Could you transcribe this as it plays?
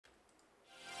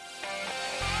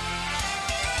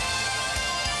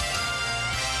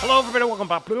Hello, everybody. Welcome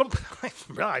back.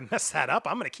 I messed that up.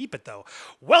 I'm going to keep it, though.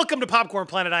 Welcome to Popcorn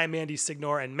Planet. I am Andy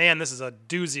Signor, and man, this is a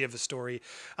doozy of a story.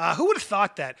 Who would have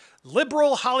thought that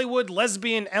liberal Hollywood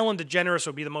lesbian Ellen DeGeneres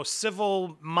would be the most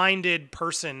civil-minded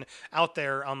person out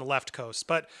there on the left coast?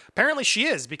 But apparently she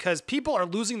is, because people are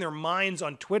losing their minds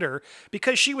on Twitter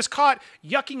because she was caught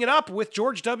yucking it up with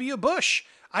George W. Bush.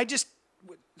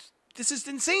 This is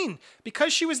insane.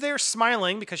 Because she was there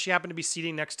smiling, because she happened to be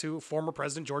sitting next to former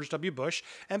President George W. Bush,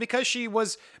 and because she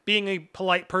was being a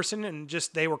polite person and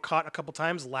just they were caught a couple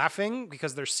times laughing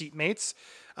because they're seatmates,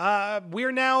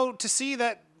 we're now to see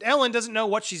that Ellen doesn't know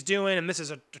what she's doing, and this is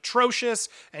atrocious,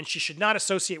 and she should not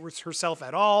associate with herself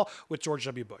at all with George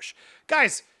W. Bush.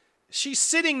 Guys, she's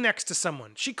sitting next to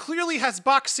someone. She clearly has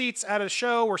box seats at a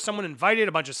show where someone invited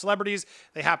a bunch of celebrities.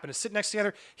 They happen to sit next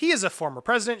together. He is a former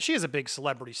president. She is a big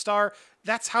celebrity star.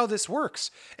 That's how this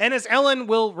works. And as Ellen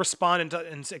will respond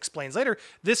and explains later,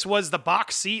 this was the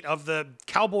box seat of the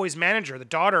Cowboys manager. The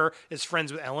daughter is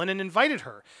friends with Ellen and invited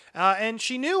her. And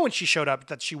she knew when she showed up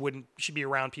that she'd be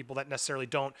around people that necessarily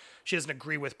she doesn't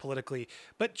agree with politically.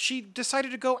 But she decided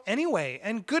to go anyway,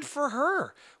 and good for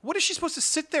her. What is she supposed to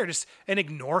sit there and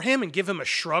ignore him and give him a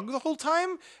shrug the whole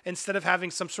time instead of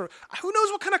having some sort of, who knows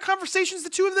what kind of conversations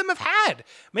the two of them have had?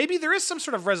 Maybe there is some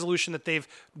sort of resolution that they've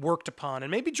worked upon,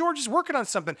 and maybe George is working on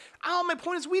something. My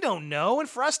point is we don't know, and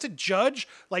for us to judge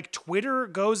like Twitter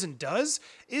goes and does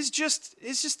is just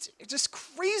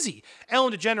crazy.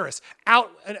 Ellen DeGeneres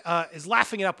is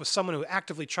laughing it up with someone who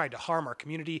actively tried to harm our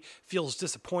community, feels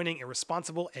disappointing,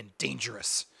 irresponsible, and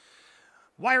dangerous.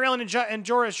 Why are Ellen and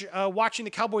George watching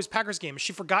the Cowboys-Packers game? Has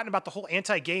she forgotten about the whole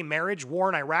anti-gay marriage, war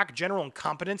in Iraq, general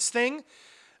incompetence thing?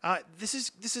 This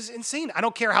is insane. I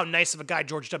don't care how nice of a guy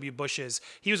George W. Bush is.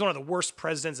 He was one of the worst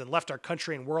presidents and left our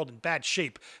country and world in bad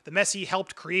shape. The mess he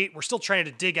helped create, we're still trying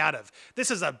to dig out of. This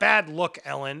is a bad look,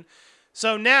 Ellen.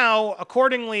 So now,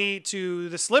 accordingly to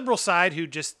this liberal side who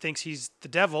just thinks he's the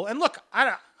devil, and look,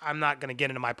 I'm not going to get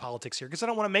into my politics here because I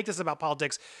don't want to make this about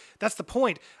politics. That's the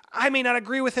point. I may not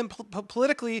agree with him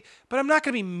politically, but I'm not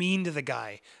going to be mean to the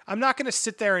guy. I'm not going to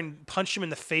sit there and punch him in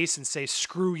the face and say,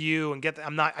 screw you, and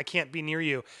I can't be near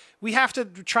you. We have to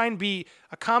try and be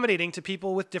accommodating to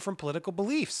people with different political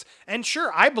beliefs. And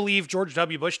sure, I believe George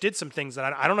W. Bush did some things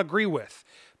that I don't agree with,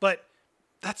 but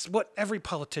that's what every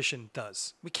politician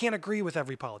does. We can't agree with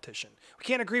every politician. We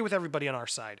can't agree with everybody on our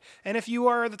side. And if you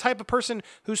are the type of person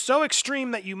who's so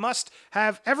extreme that you must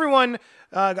have everyone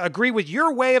agree with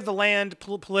your way of the land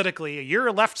politically,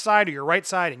 your left side or your right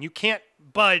side, and you can't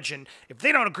budge, and if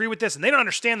they don't agree with this and they don't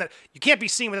understand that you can't be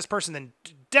seen with this person, then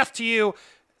deaf to you,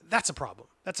 that's a problem.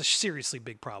 That's a seriously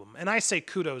big problem. And I say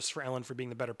kudos for Ellen for being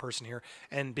the better person here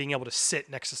and being able to sit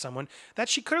next to someone that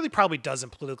she clearly probably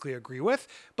doesn't politically agree with,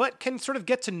 but can sort of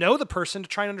get to know the person to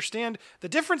try and understand the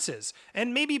differences.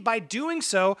 And maybe by doing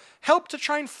so, help to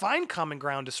try and find common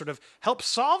ground to sort of help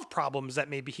solve problems that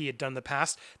maybe he had done in the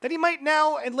past that he might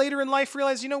now and later in life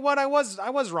realize, you know what, I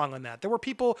was wrong on that. There were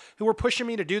people who were pushing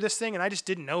me to do this thing and I just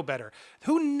didn't know better.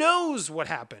 Who knows what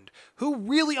happened? Who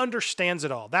really understands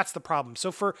it all? That's the problem.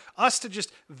 So for us to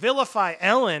just vilify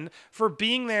Ellen for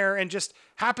being there and just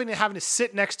having to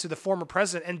sit next to the former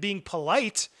president and being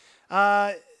polite,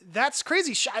 that's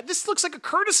crazy. This looks like a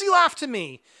courtesy laugh to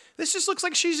me. This just looks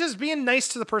like she's just being nice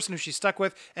to the person who she's stuck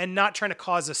with and not trying to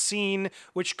cause a scene,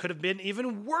 which could have been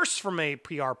even worse from a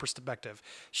PR perspective.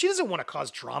 She doesn't want to cause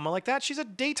drama like that. She's a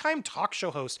daytime talk show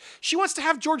host. She wants to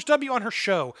have George W. on her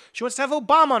show. She wants to have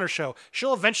Obama on her show.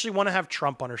 She'll eventually want to have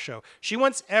Trump on her show. She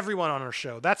wants everyone on her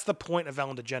show. That's the point of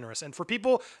Ellen DeGeneres. And for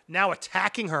people now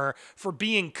attacking her for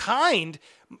being kind,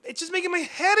 it's just making my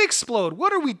head explode.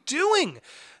 What are we doing?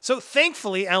 So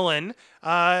thankfully, Ellen,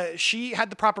 she had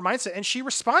the proper mindset and she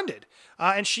responded.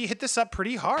 And she hit this up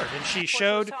pretty hard. And she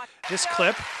showed this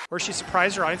clip where she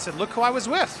surprised her audience and said, look who I was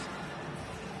with.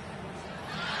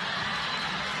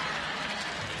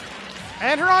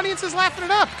 And her audience is laughing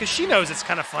it up because she knows it's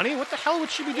kind of funny. What the hell would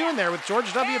she be doing there with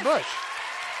George W. Bush?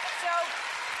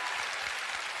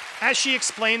 As she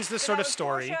explains this sort of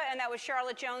story. Portia, and that was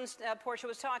Charlotte Jones. Portia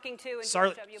was talking to. And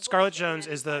Scarlett Jones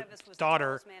is the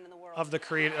daughter of the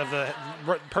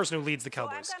person who leads the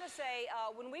Cowboys. So I've got to say,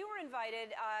 when we were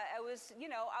invited, I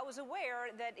was aware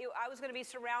that I was going to be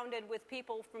surrounded with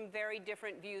people from very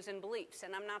different views and beliefs.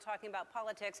 And I'm not talking about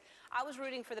politics. I was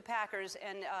rooting for the Packers,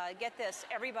 and get this,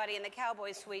 everybody in the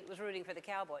Cowboys suite was rooting for the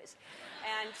Cowboys.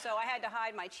 And so I had to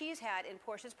hide my cheese hat in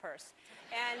Portia's purse.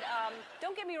 And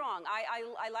don't get me wrong,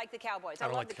 I like the Cowboys. I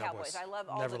love the Cowboys. I love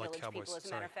all the Village people, as a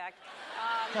matter of fact.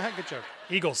 Good joke.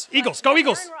 Eagles. Go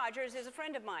Eagles. Aaron Rodgers is a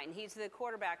friend of mine. He's the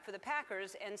quarterback for the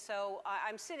Packers, and so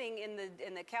I'm sitting in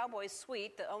the Cowboys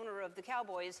suite, the owner of the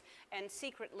Cowboys, and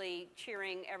secretly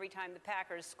cheering every time the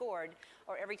Packers scored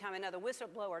or every time another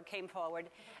whistleblower came forward.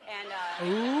 And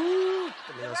Ooh,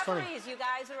 the referees, you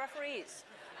guys, the referees.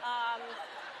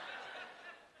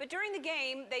 But during the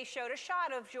game, they showed a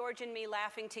shot of George and me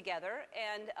laughing together,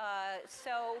 and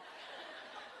so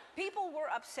people were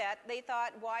upset. They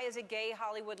thought, why is a gay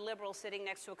Hollywood liberal sitting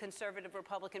next to a conservative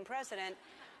Republican president?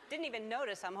 Didn't even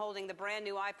notice I'm holding the brand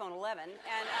new iPhone 11. And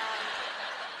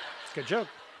it's a good joke.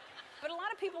 But a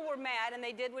lot of people were mad, and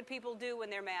they did what people do when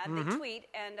they're mad. They tweet.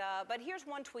 And but here's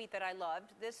one tweet that I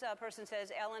loved. This person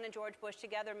says, "Ellen and George Bush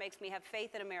together makes me have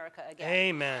faith in America again."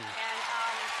 Amen.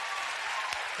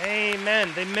 And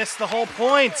amen. They missed the whole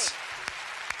point.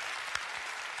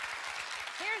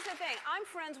 here's the thing. I'm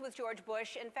friends with George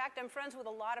Bush. In fact, I'm friends with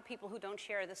a lot of people who don't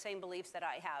share the same beliefs that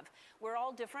I have. We're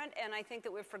all different, and I think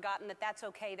that we've forgotten that that's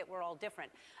okay that we're all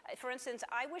different. For instance,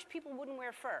 I wish people wouldn't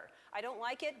wear fur. I don't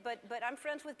like it, but I'm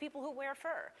friends with people who wear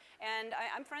fur. And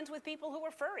I'm friends with people who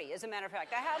are furry, as a matter of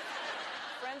fact. I have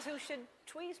friends who should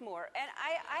tweeze more. And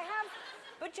I have...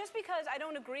 But just because I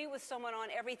don't agree with someone on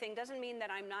everything doesn't mean that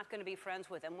I'm not going to be friends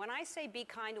with them. When I say be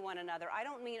kind to one another, I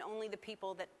don't mean only the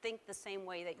people that think the same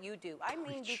way that you do. I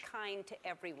mean be kind to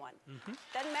everyone.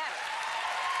 Doesn't matter.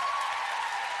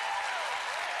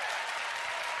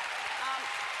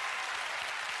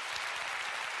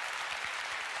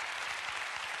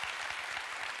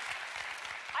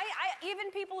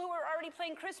 Even people who are already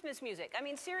playing Christmas music. I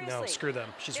mean, seriously. No, screw them.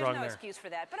 She's There's wrong no there. excuse for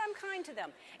that, but I'm kind to them.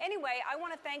 Anyway, I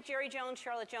want to thank Jerry Jones,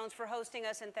 Charlotte Jones for hosting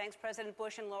us, and thanks President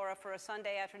Bush and Laura for a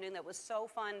Sunday afternoon that was so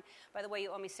fun. By the way,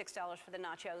 you owe me $6 for the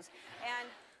nachos. And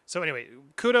so anyway,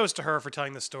 kudos to her for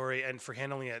telling the story and for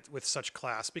handling it with such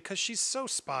class, because she's so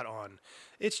spot on.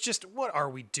 It's just, what are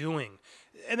we doing?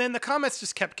 And then the comments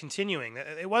just kept continuing.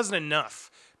 It wasn't enough.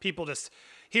 People just...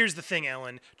 Here's the thing,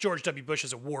 Ellen. George W. Bush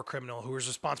is a war criminal who is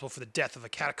responsible for the death of a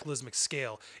cataclysmic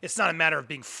scale. It's not a matter of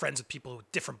being friends with people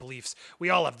with different beliefs. We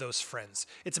all have those friends.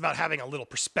 It's about having a little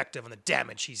perspective on the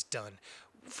damage he's done.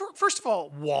 First of all,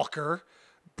 Walker,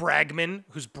 Bragman,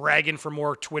 who's bragging for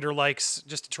more Twitter likes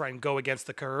just to try and go against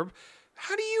the curb.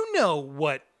 How do you know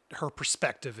what her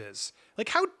perspective is? Like,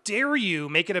 how dare you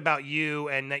make it about you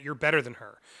and that you're better than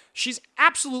her? She's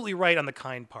absolutely right on the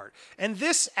kind part. And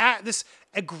this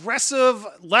aggressive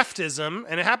leftism,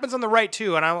 and it happens on the right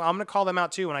too, and I'm going to call them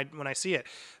out too when I see it.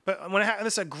 But when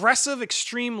this aggressive,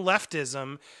 extreme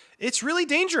leftism, it's really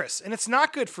dangerous, and it's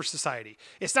not good for society.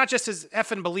 It's not just his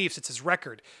effing beliefs, it's his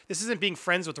record. This isn't being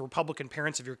friends with the Republican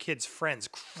parents of your kids' friends.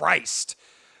 Christ.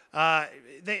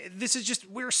 This is just,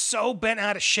 we're so bent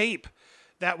out of shape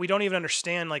that we don't even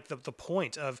understand like the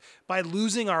point of, by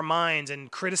losing our minds and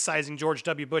criticizing George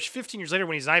W. Bush 15 years later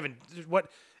when he's not even,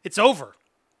 it's over.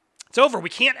 It's over. We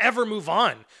can't ever move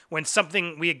on when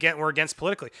something we're against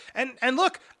politically. And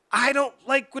look, I don't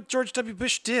like what George W.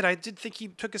 Bush did. I did think he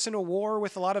took us into a war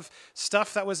with a lot of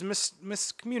stuff that was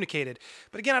miscommunicated.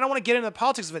 But again, I don't want to get into the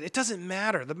politics of it. It doesn't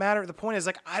matter. The point is,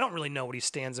 like, I don't really know what he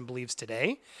stands and believes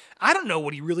today. I don't know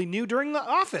what he really knew during the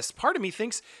office. Part of me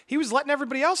thinks he was letting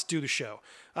everybody else do the show.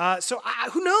 So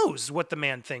who knows what the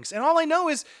man thinks? And all I know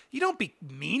is, you don't be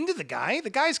mean to the guy. The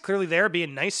guy's clearly there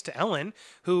being nice to Ellen,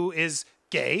 who is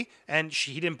gay, and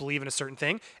he didn't believe in a certain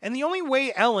thing. And the only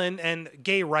way Ellen and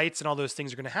gay rights and all those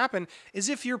things are going to happen is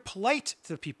if you're polite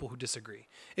to the people who disagree.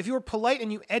 If you're polite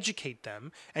and you educate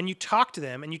them and you talk to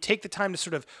them and you take the time to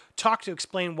sort of talk to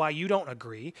explain why you don't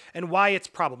agree and why it's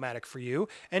problematic for you,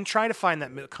 and try to find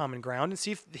that common ground and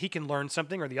see if he can learn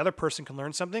something or the other person can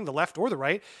learn something, the left or the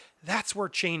right, that's where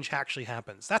change actually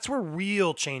happens. That's where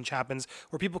real change happens,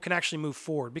 where people can actually move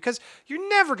forward. Because you're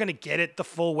never going to get it the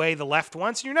full way the left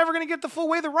wants, and you're never going to get it the full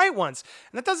way the right wants.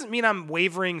 And that doesn't mean I'm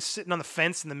wavering, sitting on the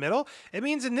fence in the middle. It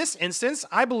means in this instance,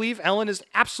 I believe Ellen is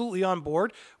absolutely on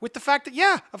board with the fact that,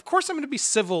 yeah, of course I'm going to be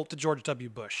civil to George W.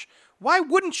 Bush. Why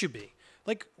wouldn't you be?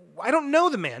 Like, I don't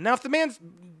know the man. Now, if the man's,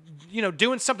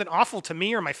 doing something awful to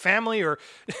me or my family or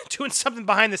doing something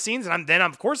behind the scenes, and then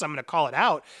of course I'm going to call it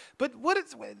out. But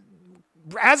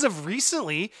as of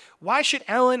recently, why should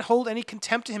Ellen hold any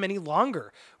contempt to him any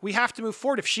longer? We have to move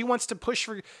forward. If she wants to push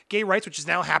for gay rights, which is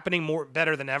now happening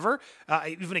better than ever,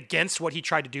 even against what he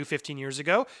tried to do 15 years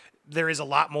ago, there is a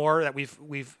lot more that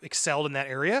we've excelled in that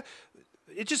area.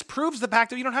 It just proves the fact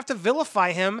that you don't have to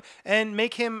vilify him and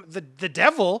make him the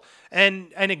devil and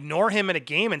ignore him in a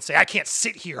game and say, I can't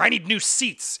sit here, I need new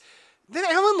seats. Then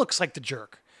Ellen looks like the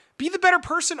jerk. Be the better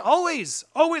person always.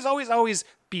 Always, always, always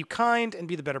be kind and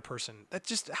be the better person. That's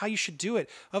just how you should do it.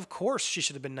 Of course, she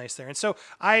should have been nice there. And so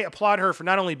I applaud her for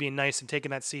not only being nice and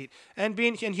taking that seat and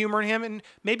humoring him. And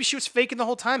maybe she was faking the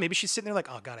whole time. Maybe she's sitting there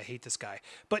like, oh God, I hate this guy.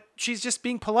 But she's just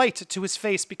being polite to his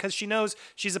face because she knows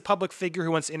she's a public figure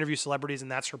who wants to interview celebrities,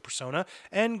 and that's her persona.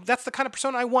 And that's the kind of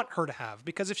persona I want her to have,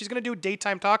 because if she's going to do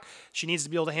daytime talk, she needs to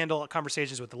be able to handle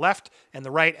conversations with the left and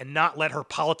the right and not let her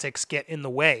politics get in the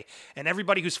way. And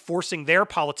everybody who's forcing their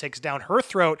politics down her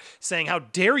throat saying, how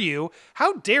dare you,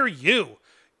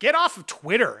 get off of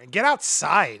Twitter and get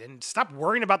outside and stop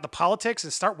worrying about the politics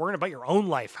and start worrying about your own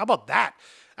life. How about that?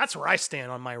 That's where I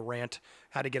stand on my rant.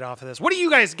 How to get off of this. What do you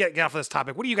guys get off of this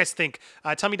topic? What do you guys think?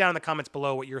 Tell me down in the comments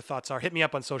below what your thoughts are. Hit me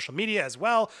up on social media as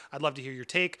well. I'd love to hear your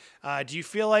take. Do you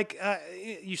feel like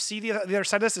you see the other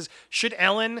side of this? Should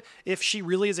Ellen, if she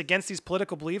really is against these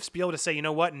political beliefs, be able to say, you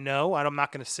know what? No, I'm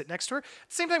not going to sit next to her. At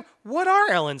the same time, what are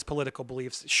Ellen's political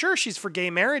beliefs? Sure, she's for gay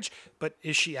marriage, but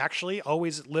is she actually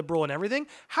always liberal and everything?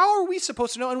 How are we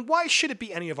supposed to know? And why should it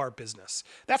be any of our business?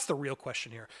 That's the real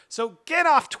question here. So get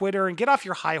off Twitter and get off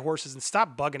your high horses and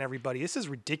stop bugging everybody. This is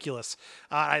ridiculous.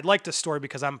 I like this story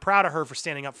because I'm proud of her for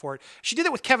standing up for it. She did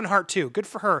it with Kevin Hart too. Good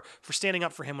for her for standing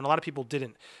up for him when a lot of people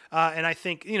didn't. And I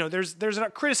think, there's a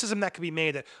criticism that could be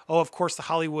made that, of course, the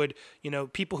Hollywood,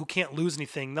 people who can't lose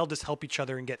anything, they'll just help each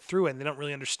other and get through it, and they don't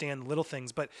really understand the little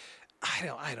things. But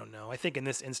I don't know. I think in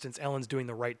this instance, Ellen's doing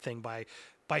the right thing by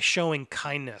showing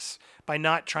kindness, by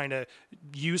not trying to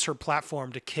use her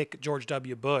platform to kick George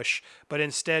W. Bush, but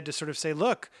instead to sort of say,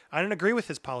 look, I don't agree with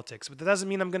his politics, but that doesn't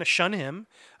mean I'm going to shun him.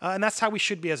 And that's how we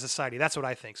should be as a society. That's what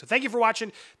I think. So thank you for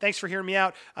watching. Thanks for hearing me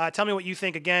out. Tell me what you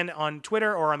think again on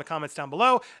Twitter or on the comments down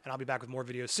below, and I'll be back with more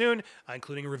videos soon,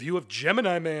 including a review of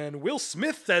Gemini Man, Will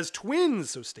Smith as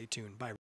twins. So stay tuned. Bye.